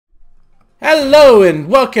Hello and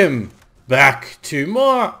welcome back to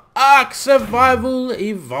more ARK Survival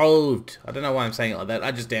Evolved. I don't know why I'm saying it like that,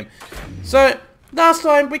 I just am. So, last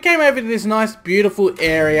time we came over to this nice beautiful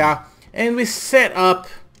area and we set up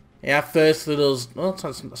our first little, well,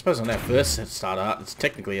 I suppose not our first starter hut, it's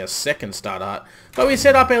technically our second starter hut. But we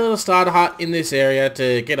set up our little starter hut in this area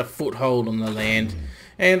to get a foothold on the land.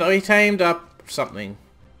 And we tamed up something,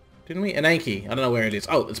 didn't we? An Anki. I don't know where it is.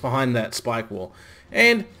 Oh, it's behind that spike wall.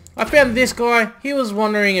 And I found this guy. He was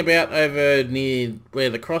wandering about over near where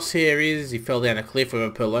the crosshair is. He fell down a cliff with a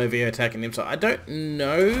Purlovia attacking him. So I don't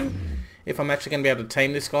know if I'm actually going to be able to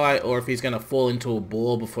tame this guy or if he's going to fall into a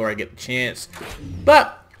ball before I get the chance.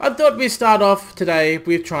 But I thought we'd start off today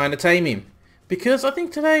with trying to tame him. Because I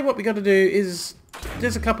think today what we got to do is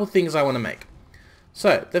there's a couple things I want to make.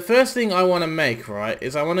 So the first thing I want to make, right,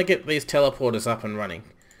 is I want to get these teleporters up and running.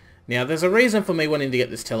 Now there's a reason for me wanting to get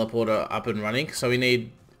this teleporter up and running. So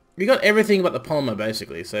we got everything but the polymer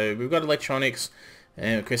basically. So we've got electronics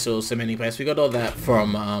and crystals, cementing paste. We got all that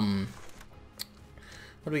from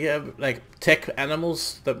what do we get? Like tech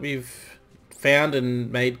animals that we've found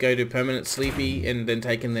and made go to permanent sleepy and then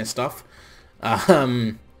taken their stuff.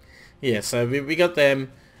 Yeah, so we got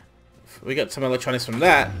them. We got some electronics from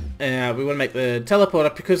that. We want to make the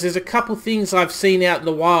teleporter because there's a couple things I've seen out in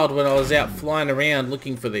the wild when I was out flying around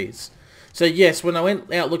looking for these. So yes, when I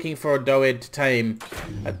went out looking for a doed to tame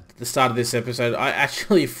at the start of this episode, I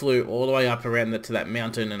actually flew all the way up around to that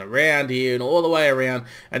mountain and around here and all the way around.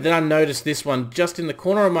 And then I noticed this one just in the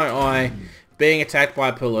corner of my eye being attacked by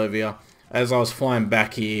a Purlovia as I was flying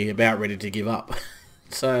back here about ready to give up.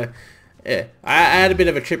 So yeah, I had a bit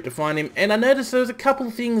of a trip to find him, and I noticed there was a couple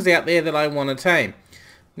things out there that I want to tame.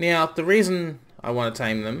 Now, the reason I want to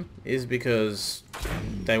tame them is because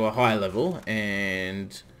they were high level,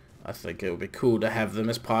 and I think it would be cool to have them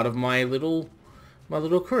as part of my little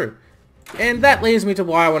crew. And that leads me to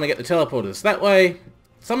why I want to get the teleporters. That way,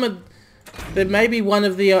 there may be one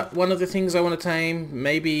of the things I want to tame,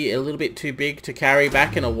 maybe a little bit too big to carry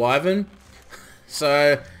back in a wyvern.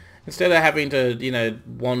 So instead of having to, you know,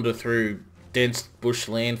 wander through dense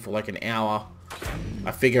bushland for like an hour,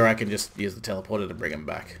 I figure I can just use the teleporter to bring them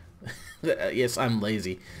back. Yes, I'm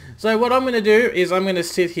lazy. So what I'm going to do is I'm going to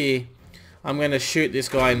sit here. I'm going to shoot this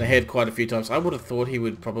guy in the head quite a few times. I would have thought he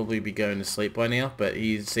would probably be going to sleep by now, but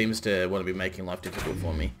he seems to want to be making life difficult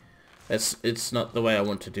for me. It's not the way I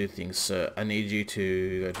want to do things, so I need you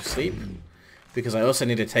to go to sleep. Because I also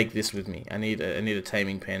need to take this with me. I need a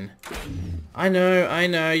taming pen. I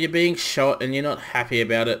know, you're being shot and you're not happy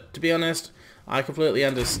about it. To be honest, I completely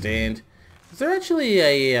understand. Is there actually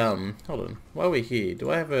a, hold on, while we're here, do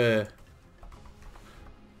I have a,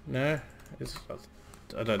 no?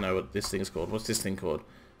 I don't know what this thing's called. What's this thing called?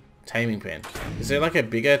 Taming pen. Is there like a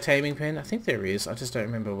bigger taming pen? I think there is. I just don't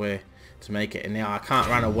remember where to make it. And now I can't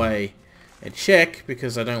run away and check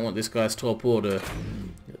because I don't want this guy's torpor to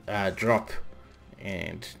drop.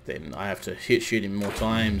 And then I have to shoot him more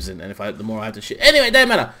times, and the more I have to shoot. Anyway, it doesn't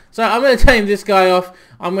matter. So I'm going to tame this guy off.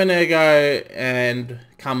 I'm going to go and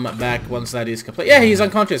come back once that is complete. Yeah, he's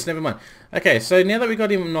unconscious. Never mind. Okay, so now that we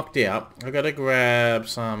got him knocked out, I've got to grab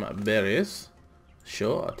some berries.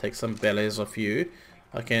 Sure, I'll take some berries off you.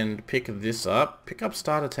 I can pick this up. Pick up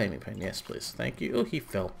starter taming pen. Yes, please. Thank you. Oh, he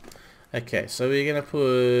fell. Okay, so we're going to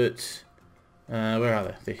put... where are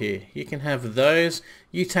they? They're here. You can have those.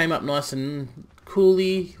 You tame up nice and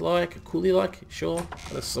coolie-like, sure,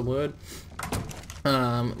 that's the word.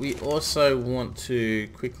 We also want to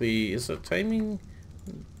quickly, is it taming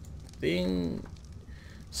thing?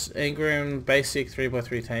 Engram basic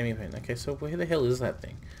 3x3 taming pen. Okay, so where the hell is that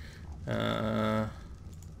thing?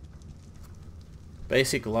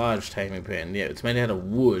 Basic large taming pen. Yeah, it's made out of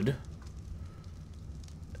wood.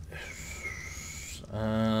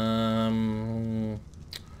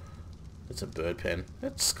 It's a bird pen.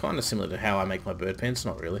 It's kind of similar to how I make my bird pens,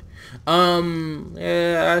 not really.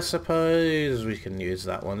 Yeah, I suppose we can use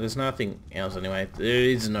that one. There's nothing else anyway. There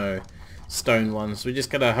is no stone ones. We just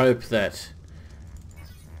gotta hope that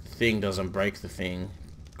the thing doesn't break the thing.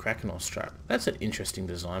 Kraken strap. That's an interesting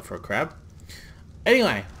design for a crab.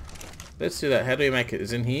 Anyway, let's do that. How do we make it?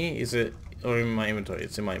 Is it in here? Is it, or in my inventory?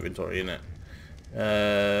 It's in my inventory, isn't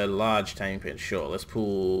it? Large taming pen. Sure, let's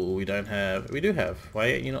pull. We do have.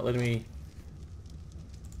 Why are you not letting me?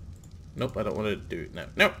 Nope, I don't want to do it.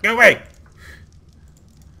 No, go away!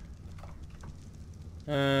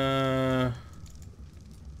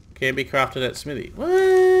 Can be crafted at smithy.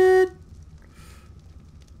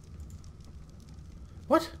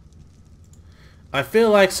 What? I feel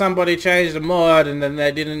like somebody changed the mod and then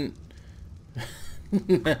they didn't They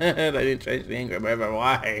didn't change the engram over.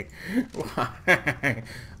 Why? Why?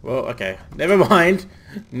 Well, okay. Never mind.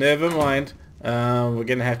 Never mind. We're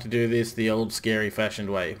gonna have to do this the old scary fashioned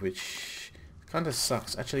way, which kind of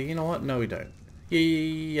sucks. Actually, you know what? No, we don't.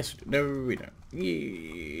 Yes. No, we don't.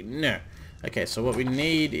 No. Okay, so what we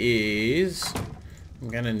need is... I'm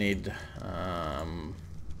gonna need...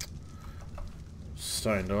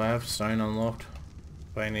 stone. Do I have stone unlocked?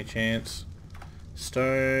 By any chance?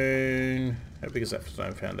 Stone... How big is that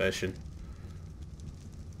stone foundation?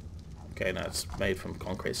 Okay, no, it's made from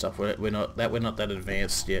concrete stuff. We're not that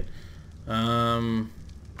advanced yet. I don't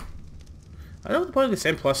know what the point of this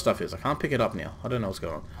M plus stuff is. I can't pick it up now. I don't know what's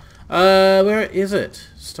going on. Where is it?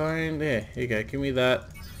 Stone. There. Here you go. Give me that.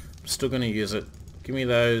 I'm still gonna use it. Give me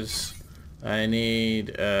those. I need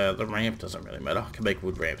the ramp. Doesn't really matter. I can make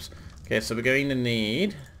wood ramps. Okay, so we're going to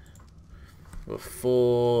need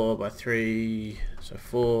 4 by 3. So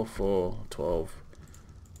 4, 4, 12.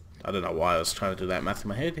 I don't know why I was trying to do that math in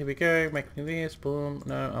my head. Here we go. Making this. Boom.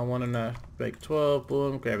 No, I want to make 12.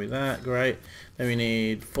 Boom. Grabbing that. Great. Then we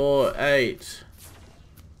need 4, 8.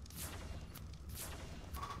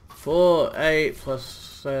 4, 8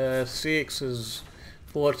 plus 6 is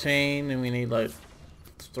 14. And we need like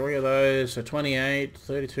 3 of those. So 28,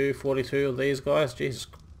 32, 42 of these guys. Jesus,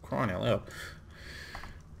 crying out loud.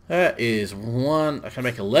 That is 1. I can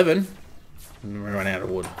make 11. And we run out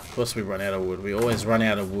of wood. Of course we run out of wood. We always run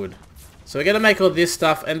out of wood. So we're going to make all this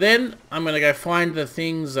stuff. And then I'm going to go find the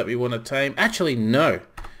things that we want to tame. Actually, no.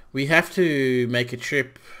 We have to make a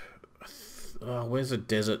trip. Oh, where's the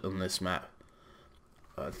desert on this map?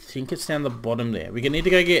 I think it's down the bottom there. We're going to need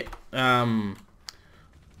to go get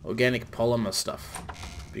organic polymer stuff.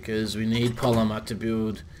 Because we need polymer to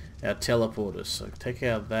build our teleporters. So take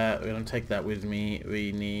out that. We're going to take that with me.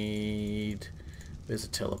 We need... Where's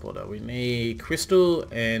the teleporter? We need crystal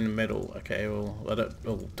and metal. Okay, well, I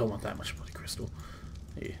don't want that much bloody crystal.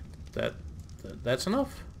 Yeah, that's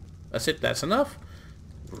enough? That's it? That's enough?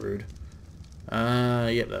 Rude.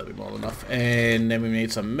 Yep, that'll be more than enough. And then we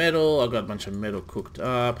need some metal. I've got a bunch of metal cooked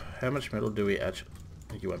up. How much metal do we actually...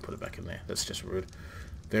 You won't put it back in there. That's just rude.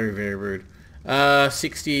 Very, very rude.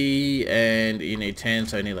 60 and you need 10,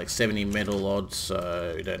 so you need like 70 metal odds,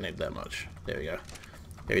 so you don't need that much. There we go.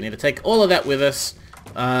 Okay, we need to take all of that with us.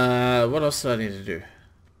 What else do I need to do?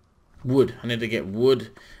 Wood. I need to get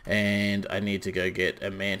wood, and I need to go get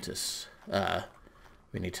a mantis.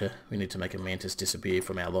 We need to make a mantis disappear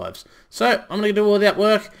from our lives. So I'm gonna do all that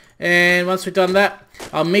work, and once we've done that,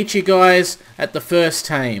 I'll meet you guys at the first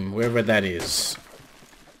tame, wherever that is.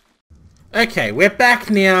 Okay, we're back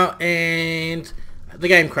now, and the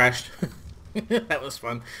game crashed. That was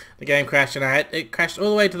fun. The game crashed, and it crashed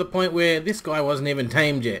all the way to the point where this guy wasn't even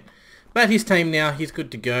tamed yet. But he's tamed now. He's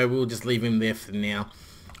good to go. We'll just leave him there for now.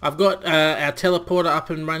 I've got our teleporter up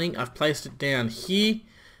and running. I've placed it down here.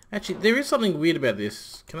 Actually, there is something weird about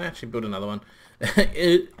this. Can I actually build another one?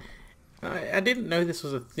 I didn't know this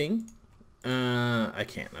was a thing. I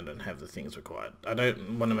can't. I don't have the things required. I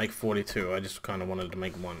don't want to make 42. I just kind of wanted to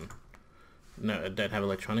make one. No, I don't have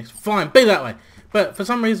electronics. Fine, be that way. But for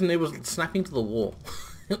some reason, it was snapping to the wall.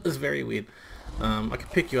 It was very weird. I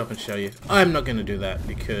could pick you up and show you. I'm not going to do that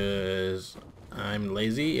because I'm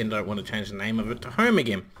lazy and don't want to change the name of it to home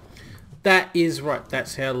again. That is right.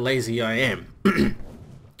 That's how lazy I am.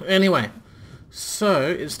 Anyway, so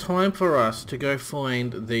it's time for us to go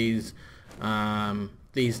find these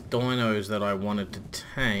dinos that I wanted to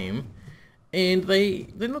tame. And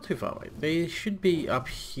they're not too far away. They should be up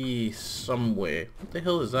here somewhere. What the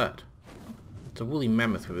hell is that? It's a woolly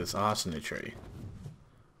mammoth with its arse in a tree.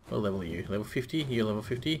 What level are you? Level 50? You're level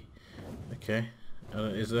 50? Okay.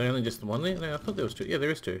 Is there only just the one there? No, I thought there was 2. Yeah,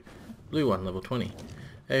 there is 2. Blue one, level 20.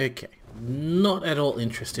 Okay. Not at all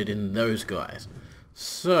interested in those guys.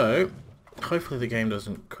 So, hopefully the game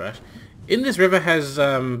doesn't crash. In this river has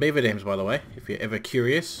beaver dams, by the way, if you're ever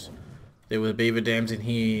curious. There were beaver dams in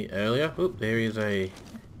here earlier. Oop, there is a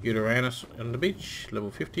Uranus on the beach, level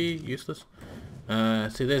 50, useless.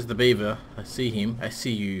 See, there's the beaver. I see him. I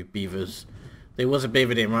see you, beavers. There was a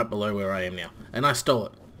beaver dam right below where I am now, and I stole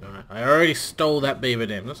it. Alright, I already stole that beaver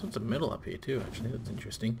dam. There's lots of metal up here too, actually. That's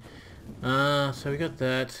interesting. So we got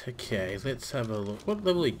that. Okay, let's have a look. What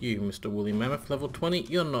level are you, Mr. Woolly Mammoth? Level 20?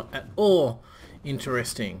 You're not at all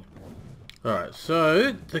interesting. Alright,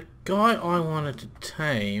 so the guy I wanted to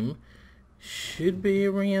tame should be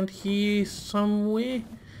around here somewhere.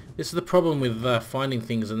 This is the problem with finding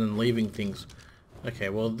things and then leaving things. Okay,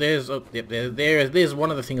 well there's yep, there's one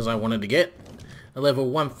of the things I wanted to get. A level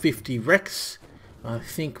 150 Rex. I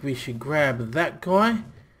think we should grab that guy.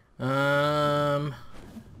 How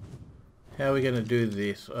How are we going to do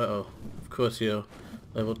this? Uh-oh. Of course you're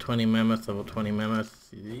level 20 mammoth, level 20 mammoth.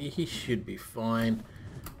 He should be fine.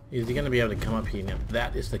 Is he going to be able to come up here? Now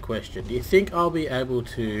that is the question. Do you think I'll be able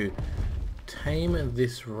to tame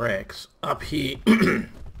this Rex up here? I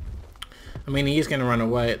mean, he is going to run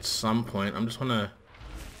away at some point. I'm just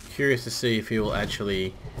curious to see if he will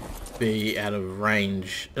actually be out of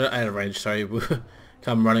range, sorry,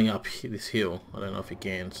 come running up this hill. I don't know if he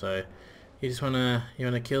can, so you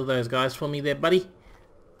wanna kill those guys for me there, buddy?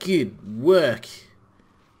 Good work.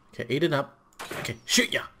 Okay, eat it up. Okay,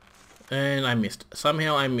 shoot ya! And I missed.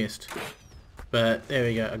 Somehow I missed. But there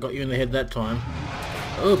we go, I got you in the head that time.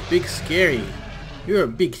 Oh, big scary. You're a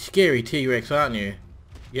big scary T-Rex, aren't you?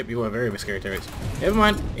 Yep, you are a very scary T-Rex. Never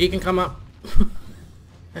mind, he can come up.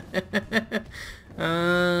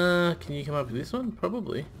 Can you come up with this one?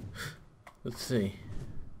 Probably. Let's see.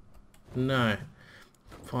 No.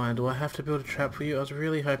 Fine, do I have to build a trap for you? I was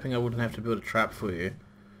really hoping I wouldn't have to build a trap for you.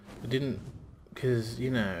 I didn't, because, you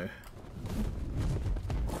know,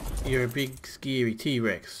 you're a big scary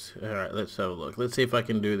T-Rex. Alright, let's have a look. Let's see if I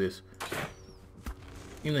can do this.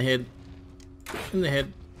 In the head. In the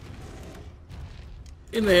head.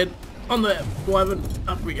 In the head. On the wyvern.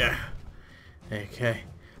 Up we go. Okay.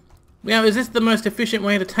 Now, is this the most efficient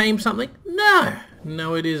way to tame something? No!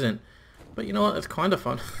 No, it isn't. But you know what? It's kind of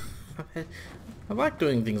fun. I like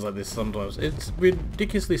doing things like this sometimes. It's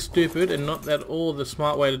ridiculously stupid and not at all the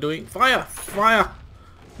smart way to doing. Fire! Fire!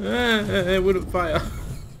 It wouldn't fire.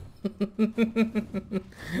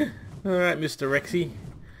 Alright, Mr. Rexy.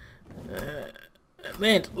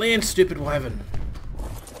 Land, stupid wyvern.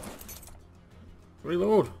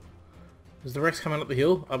 Reload. Is the Rex coming up the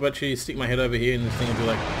hill? I'll bet you stick my head over here and this thing will be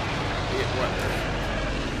like... Yeah,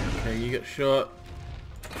 right. Okay, you get shot.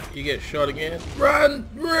 You get shot again. Run!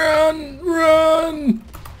 Run! Run!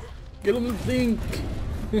 Get on the thing!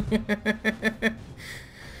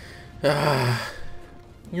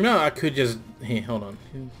 You know, I could just... Here, hold on.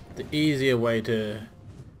 The easier way to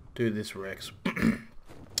do this, Rex,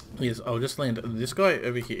 is I'll just land this guy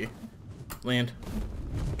over here. Land.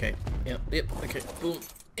 Okay. Yep. Okay. Boom.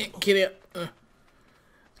 Get out.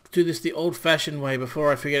 Do this the old-fashioned way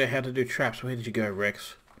before I forget how to do traps. Where did you go,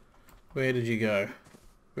 Rex? Where did you go?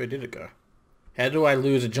 Where did it go? How do I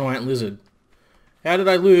lose a giant lizard? How did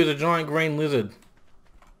I lose a giant green lizard?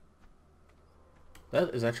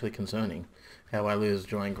 That is actually concerning. How I lose a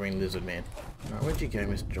giant green lizard, man. Alright, where'd you go,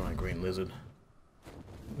 Mr. Giant Green Lizard?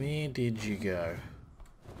 Where did you go?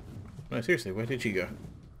 No, seriously, where did you go?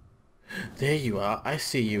 There you are. I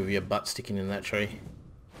see you with your butt sticking in that tree.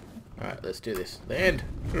 Alright, let's do this. Land!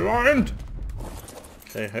 Land!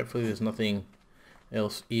 Okay, hopefully there's nothing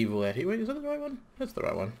else evil out here. Wait, is that the right one? That's the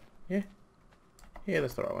right one. Yeah? Yeah,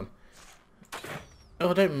 that's the right one.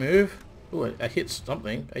 Oh, don't move. Oh, I hit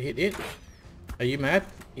something. I hit it. Are you mad?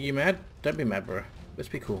 Are you mad? Don't be mad, bro. Let's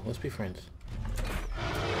be cool. Let's be friends.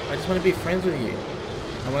 I just want to be friends with you.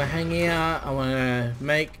 I want to hang out. I want to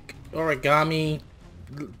make origami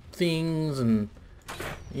things and,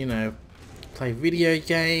 you know, play video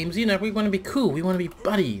games. You know, we want to be cool. We want to be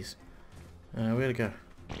buddies. Where'd it go?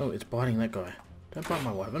 Oh, it's biting that guy. Don't bite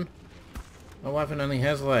my wyvern. My wyvern only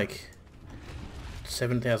has like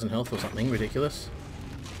 7,000 health or something ridiculous.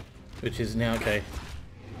 Which is now okay.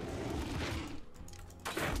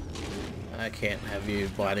 I can't have you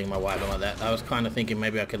biting my wyvern like that. I was kind of thinking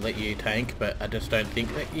maybe I could let you tank, but I just don't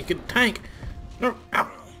think that you could tank. No,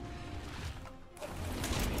 ow.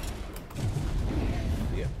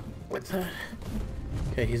 Yeah. What's that?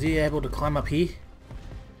 Okay, is he able to climb up here?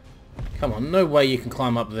 Come on, no way you can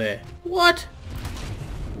climb up there. What?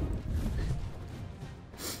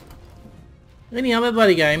 Any other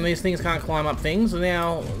bloody game, these things can't climb up things.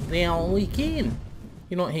 Now we can.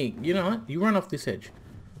 You're not here. You know what? You run off this edge.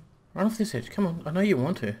 Run off this edge. Come on. I know you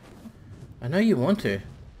want to. I know you want to.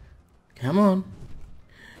 Come on.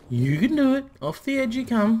 You can do it. Off the edge you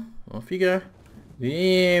come. Off you go.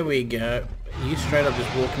 There we go. You straight up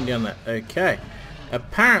just walking down that. Okay.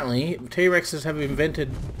 Apparently, T-Rexes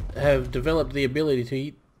have developed the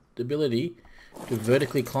ability to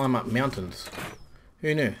vertically climb up mountains.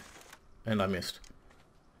 Who knew? And I missed.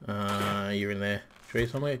 You're in there. Tree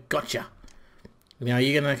somewhere. Gotcha. Now, are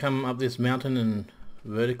you gonna come up this mountain and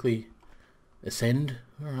vertically ascend?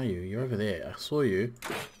 Where are you? You're over there. I saw you.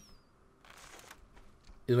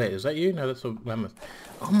 Wait, is that you? No, that's a mammoth.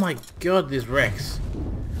 Oh my god, this Rex.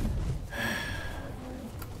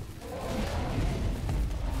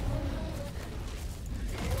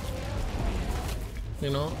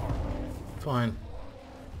 You know, fine.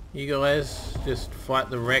 You guys just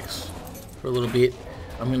fight the Rex for a little bit.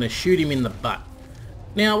 I'm gonna shoot him in the butt.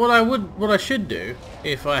 Now, what I should do,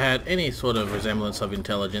 if I had any sort of resemblance of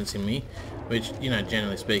intelligence in me, which, you know,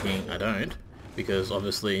 generally speaking, I don't, because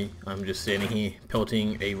obviously I'm just standing here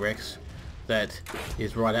pelting a Rex that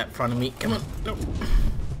is right out front of me. Come on, no.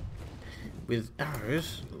 With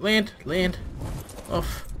arrows. Land,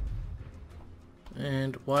 off.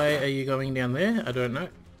 And why are you going down there? I don't know.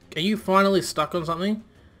 Are you finally stuck on something?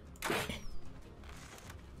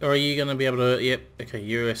 Or are you going to be able to... Yep, okay,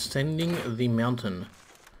 you're ascending the mountain.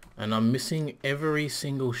 And I'm missing every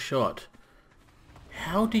single shot.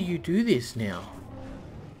 How do you do this now?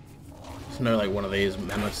 It's no like one of these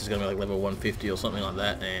mammoths is going to be like level 150 or something like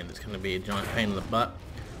that, and it's going to be a giant pain in the butt.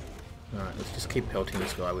 Alright, let's just keep pelting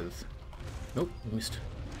this guy with... Nope, missed.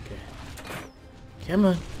 Okay. Come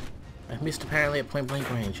on. I missed apparently at point blank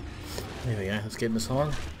range. There we go, let's get this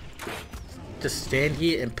on. Just stand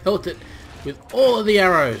here and pelt it with all of the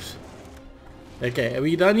arrows. Okay, are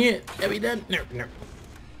we done yet? Are we done? No, no.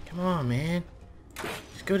 Come on, man.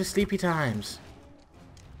 Just go to sleepy times.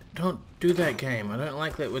 Don't do that game. I don't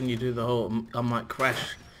like that when you do the whole I might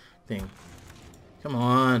crash thing. Come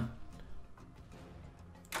on.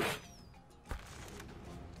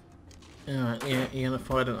 Alright, yeah, you're gonna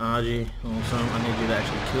fight an RG. Awesome. I need you to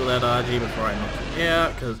actually kill that RG before I knock you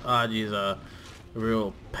out, because RGs are a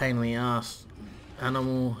real pain in the ass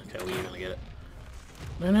animal. Okay, well, you're gonna get it.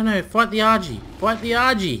 No, fight the RG. Fight the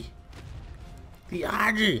RG. The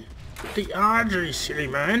RG. The RG, silly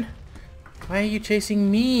man. Why are you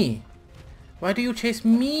chasing me? Why do you chase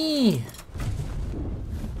me?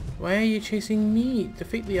 Why are you chasing me?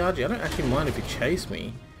 Defeat the RG. I don't actually mind if you chase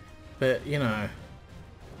me, but, you know,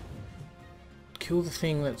 kill the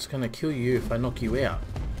thing that's gonna kill you if I knock you out.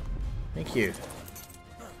 Thank you.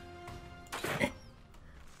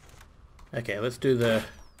 Okay, let's do the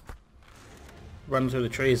run through the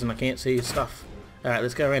trees and I can't see stuff. Alright,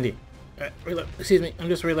 let's go around here. Alright, reload. Excuse me, I'm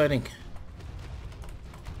just reloading.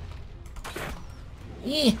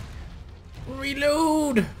 Yeah.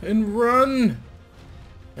 Reload and run.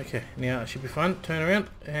 Okay, now it should be fun. Turn around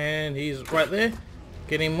and he's right there.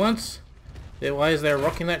 Get him once. Why is there a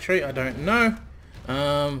rock in that tree? I don't know.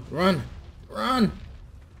 Run. Run.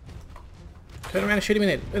 Turn around and shoot him in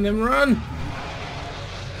the head. And then run.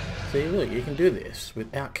 See, look, you can do this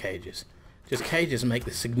without cages. Just cages make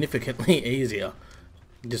this significantly easier.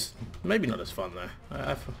 Just, maybe not as fun though.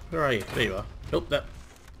 Where are you? There you are. Nope, that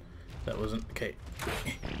wasn't, okay.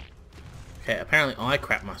 Okay, apparently I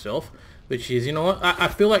crap myself, which is, you know what, I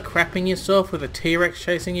feel like crapping yourself with a T-Rex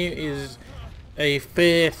chasing you is a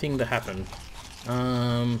fair thing to happen.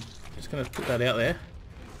 Just gonna put that out there.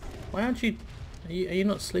 Why aren't you, are you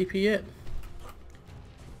not sleepy yet?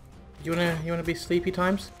 You wanna be sleepy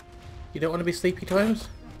times? You don't want to be sleepy times?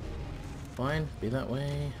 Fine, be that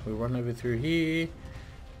way. We run over through here,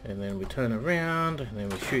 and then we turn around, and then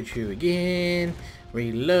we shoot you again.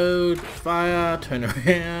 Reload, fire, turn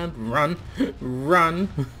around, run, run,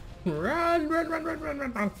 run, run, run, run, run,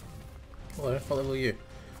 run, run. What level are you?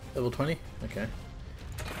 Level 20? Okay.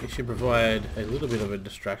 You should provide a little bit of a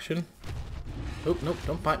distraction. Oh, nope,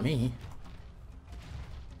 don't bite me.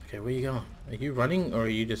 Okay, where are you going? Are you running, or are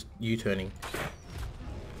you just U-turning?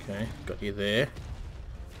 Okay, got you there.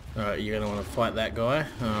 Alright, you're going to want to fight that guy.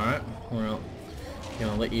 Alright, well, I'm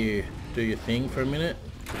going to let you do your thing for a minute.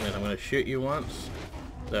 And then I'm going to shoot you once.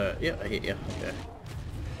 So, yeah, I hit you. Okay.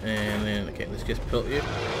 And then, okay, let's just pelt you.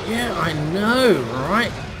 Yeah, I know,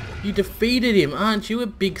 right? You defeated him, aren't you? A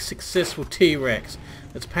big, successful T-Rex.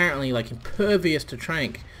 That's apparently, like, impervious to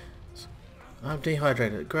trank. I'm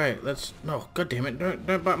dehydrated. Great, let's... No, god damn it,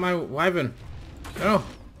 don't bite my wyvern. No.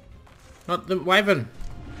 Not the wyvern.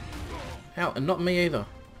 Ow, and not me either.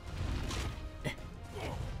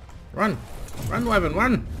 Run! Run, wyvern,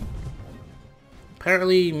 run!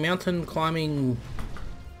 Apparently, mountain climbing...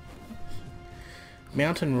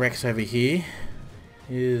 Mountain Rex over here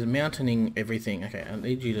is mountaining everything. Okay, I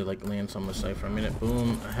need you to, like, land somewhere safe for a minute.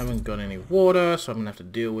 Boom. I haven't got any water, so I'm gonna have to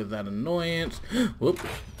deal with that annoyance. Whoop.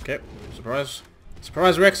 Okay, surprise.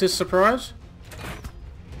 Surprise, Rex is surprise.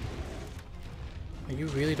 You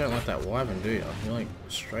really don't like that wyvern, do you? You're, like,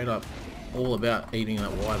 straight up all about eating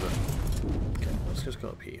that wyvern. Okay, let's just go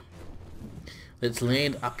up here. Let's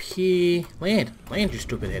land up here. Land! Land, you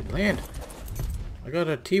stupid head. Land! I got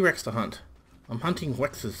a T-Rex to hunt. I'm hunting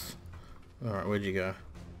Rexes. Alright, where'd you go?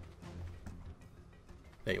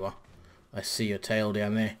 There you are. I see your tail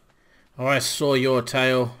down there. Oh, I saw your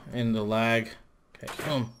tail in the lag. Okay,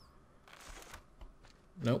 boom.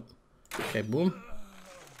 Nope. Okay, boom.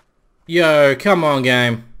 Yo, come on,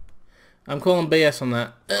 game. I'm calling BS on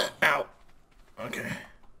that. Ow. Okay.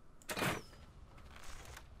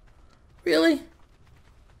 Really?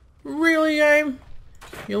 Really, game?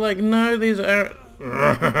 You're like, no, these are...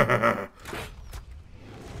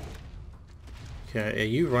 Okay, are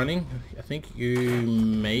you running? I think you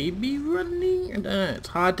may be running? I don't know, it's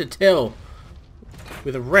hard to tell.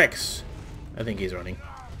 With a Rex, I think he's running.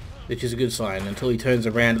 Which is a good sign, until he turns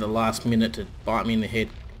around at the last minute to bite me in the head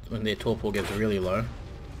when their torpor gets really low.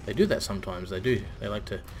 They do that sometimes, they do. They like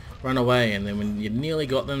to run away, and then when you nearly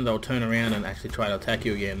got them, they'll turn around and actually try to attack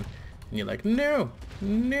you again. And you're like, no,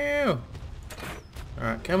 no.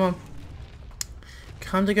 Alright, come on.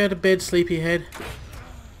 Come to go to bed, sleepyhead.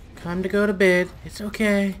 Come to go to bed. It's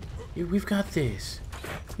okay. We've got this.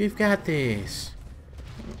 We've got this.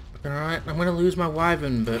 Alright, I'm gonna lose my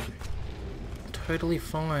wyvern, but totally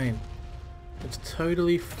fine. It's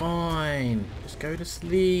totally fine. Just go to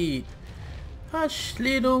sleep. Hush,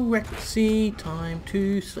 little Rexy, time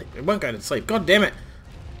to sleep. It won't go to sleep. God damn it.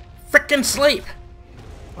 Frickin' sleep!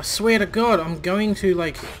 I swear to God, I'm going to,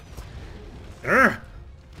 like... Urgh.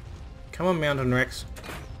 Come on, Mountain Rex.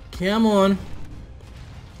 Come on.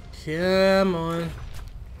 Come on.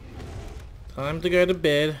 Time to go to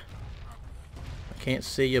bed. I can't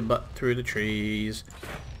see your butt through the trees.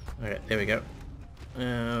 Okay, there we go.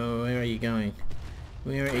 Where are you going?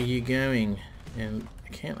 Where are you going? And I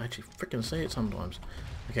can't actually freaking see it sometimes.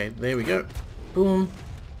 Okay, there we go. Boom.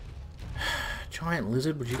 Giant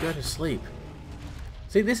lizard, would you go to sleep?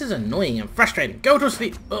 See, this is annoying and frustrating. Go to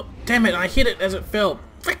sleep. Oh, damn it, I hit it as it fell.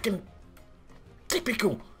 Freaking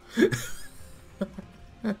typical.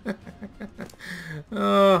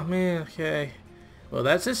 Oh, man, okay. Well,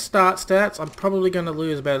 that's his start stats. I'm probably going to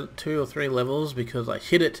lose about 2 or 3 levels because I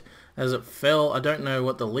hit it as it fell. I don't know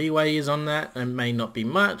what the leeway is on that. It may not be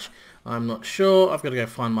much. I'm not sure. I've got to go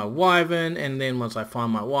find my wyvern, and then once I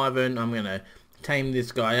find my wyvern, I'm going to tame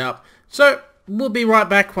this guy up. So, we'll be right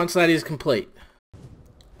back once that is complete.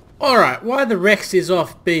 Alright, while the Rex is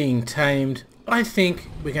off being tamed, I think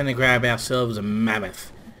we're going to grab ourselves a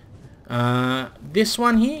mammoth. This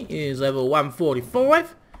one here is level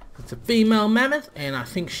 145. It's a female mammoth, and I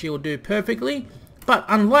think she'll do perfectly. But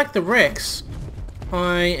unlike the Rex,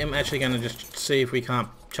 I am actually going to just see if we can't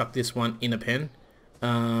chuck this one in a pen.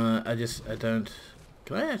 I don't...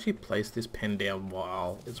 Can I actually place this pen down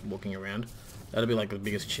while it's walking around? That'll be like the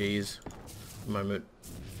biggest cheese moment.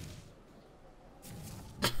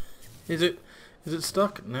 Is it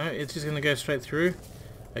stuck? No, it's just going to go straight through.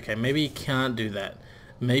 Okay, maybe you can't do that.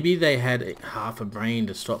 Maybe they had half a brain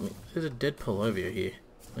to stop me. There's a dead pullover here.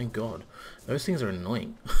 Thank God. Those things are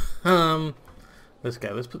annoying. Let's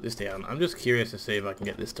go. Let's put this down. I'm just curious to see if I can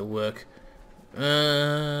get this to work.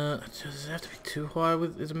 Does it have to be too high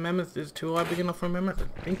with... Is a mammoth... Is too high big enough for a mammoth?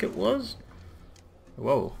 I think it was.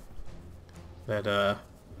 Whoa. That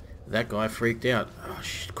guy freaked out. Oh,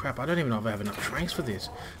 shit, crap. I don't even know if I have enough tranks for this.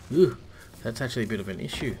 Ooh. That's actually a bit of an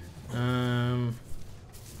issue. Come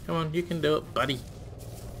on. You can do it, buddy.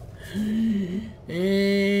 And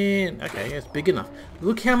okay, it's big enough.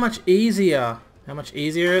 Look how much easier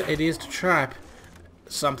it is to trap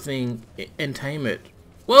something and tame it.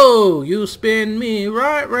 Whoa, you spin me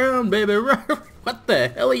right round, baby, right. What the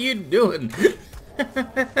hell are you doing?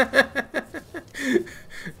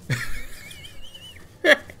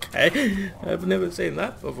 Okay, I've never seen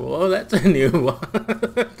that before. That's a new one.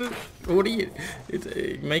 What are you...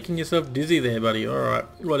 It's making yourself dizzy there, buddy. Alright,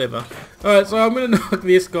 whatever. Alright, so I'm going to knock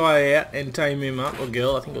this guy out and tame him up. Or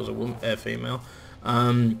girl, I think it was a woman, female.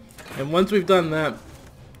 And once we've done that,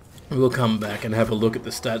 we'll come back and have a look at the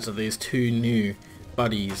stats of these 2 new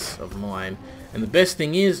buddies of mine. And the best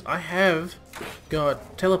thing is, I have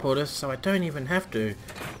got teleporters, so I don't even have to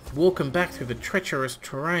walk them back through the treacherous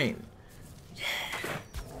terrain. Yeah.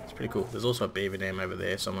 Pretty cool. There's also a beaver dam over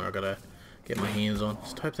there somewhere I gotta get my hands on.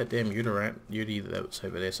 Just hope that damn Beauty that's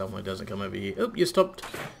over there somewhere doesn't come over here. Oh, you've stopped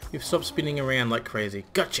spinning around like crazy.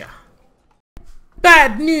 Gotcha!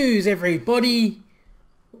 Bad news, everybody!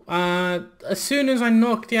 As soon as I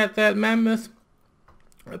knocked out that mammoth,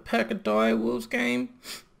 a pack of direwolves came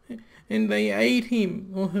and they ate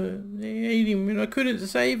him, or her. They ate him, and I couldn't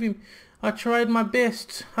save him. I tried my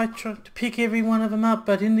best. I tried to pick every one of them up,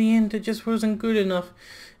 but in the end it just wasn't good enough.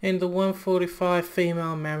 And the 145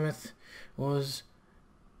 female mammoth was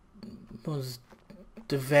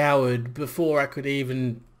devoured before I could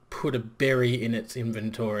even put a berry in its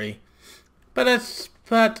inventory. But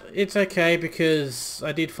it's okay because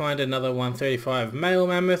I did find another 135 male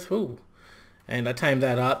mammoth. Ooh, and I tamed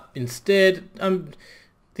that up instead.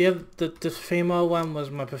 The female one was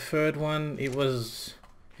my preferred one. It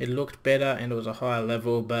looked better and it was a higher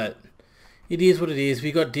level, but it is what it is.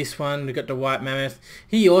 We got this one, we got the white mammoth.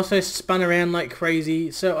 He also spun around like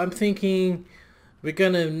crazy, so I'm thinking we're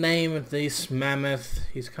gonna name this mammoth.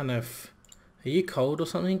 He's kind of Are you cold or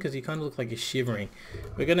something? Because you kind of look like you're shivering.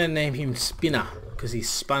 We're going to name him Spinner because he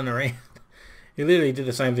spun around. He literally did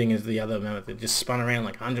the same thing as the other mammoth. It just spun around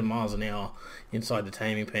like 100 miles an hour inside the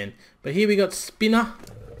taming pen. But here we got Spinner.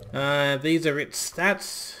 These are its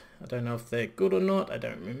stats. I don't know if they're good or not. I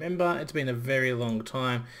don't remember. It's been a very long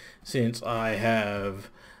time since I have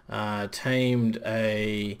tamed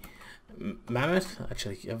a mammoth.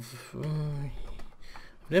 Actually,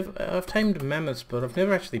 I've tamed mammoths, but I've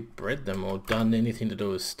never actually bred them or done anything to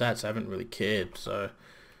do with stats. I haven't really cared. So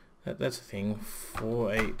that's the thing.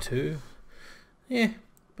 482. Yeah,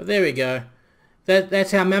 but there we go.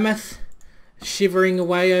 That's our mammoth shivering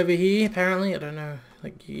away over here. Apparently, I don't know.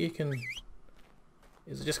 Like you can.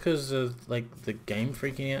 Is it just because of like the game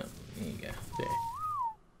freaking out? There you go. There.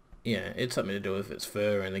 Yeah, it's something to do with its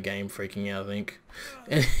fur and the game freaking out, I think.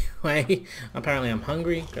 Anyway, apparently I'm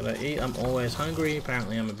hungry. Gotta eat. I'm always hungry.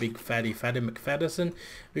 Apparently I'm a big fatty McFadderson.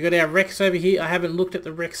 We got our Rex over here. I haven't looked at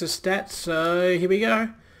the Rex's stats, so here we go.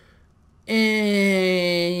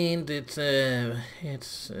 And it's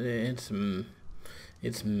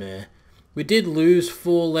meh. We did lose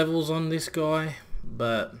 4 levels on this guy,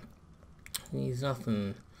 but he's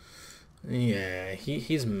nothing. Yeah,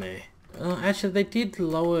 he's meh. Actually, they did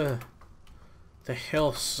lower the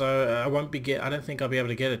health, so I don't think I'll be able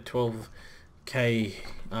to get a 12k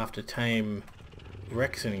after tame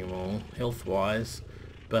Rex anymore, health-wise.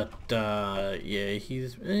 But yeah,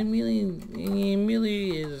 he's Millie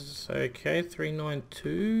is okay.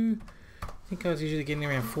 392. I think I was usually getting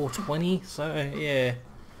around 420. So yeah,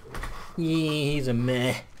 he's a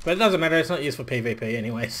meh. But it doesn't matter. It's not used for PvP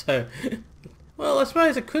anyway. So well, I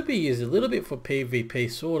suppose it could be used a little bit for PvP,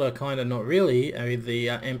 sorta, kinda, not really. I mean, the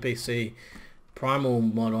NPC primal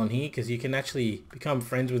mod on here, because you can actually become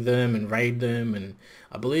friends with them and raid them, and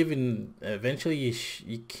I believe in eventually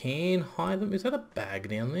you can hide them. Is that a bag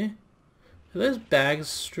down there? Are those bags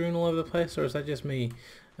strewn all over the place, or is that just me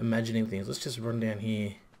imagining things? Let's just run down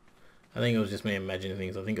here. I think it was just me imagining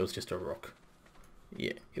things. I think it was just a rock.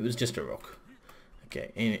 Yeah, it was just a rock.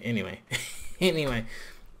 Okay, anyway. Anyway.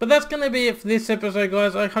 But that's going to be it for this episode,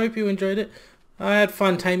 guys. I hope you enjoyed it. I had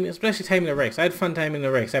fun taming, especially taming the Rex. I had fun taming the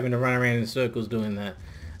Rex, having to run around in circles doing that.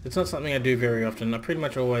 It's not something I do very often. I pretty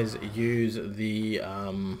much always use the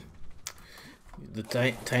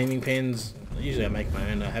taming pens. Usually I make my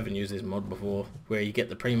own. I haven't used this mod before, where you get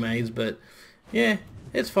the pre-mades, but yeah,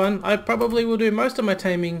 it's fun. I probably will do most of my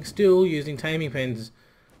taming still using taming pens,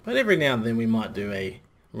 but every now and then we might do a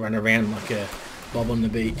run around like a Bob on the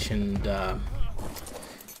beach and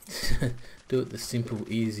do it the simple,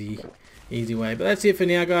 easy way. But that's it for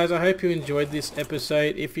now, guys. I hope you enjoyed this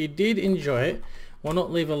episode. If you did enjoy it, why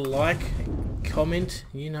not leave a like, comment,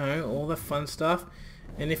 you know, all the fun stuff.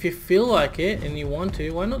 And if you feel like it and you want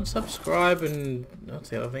to, why not subscribe and what's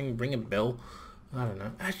the other thing? Ring a bell. I don't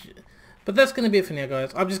know. But that's going to be it for now,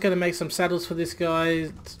 guys. I'm just going to make some saddles for this guy,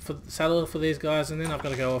 for these guys, and then I've got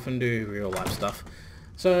to go off and do real life stuff.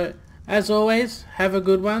 So as always, have a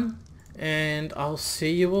good one. And I'll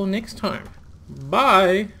see you all next time.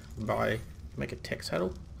 Bye. Bye. Make a tech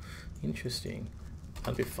saddle. Interesting.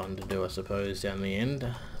 That'd be fun to do, I suppose, down the end.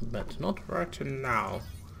 But not right now.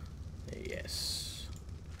 Yes.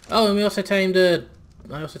 Oh, and we also tamed a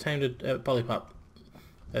polypup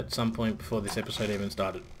at some point before this episode even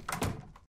started.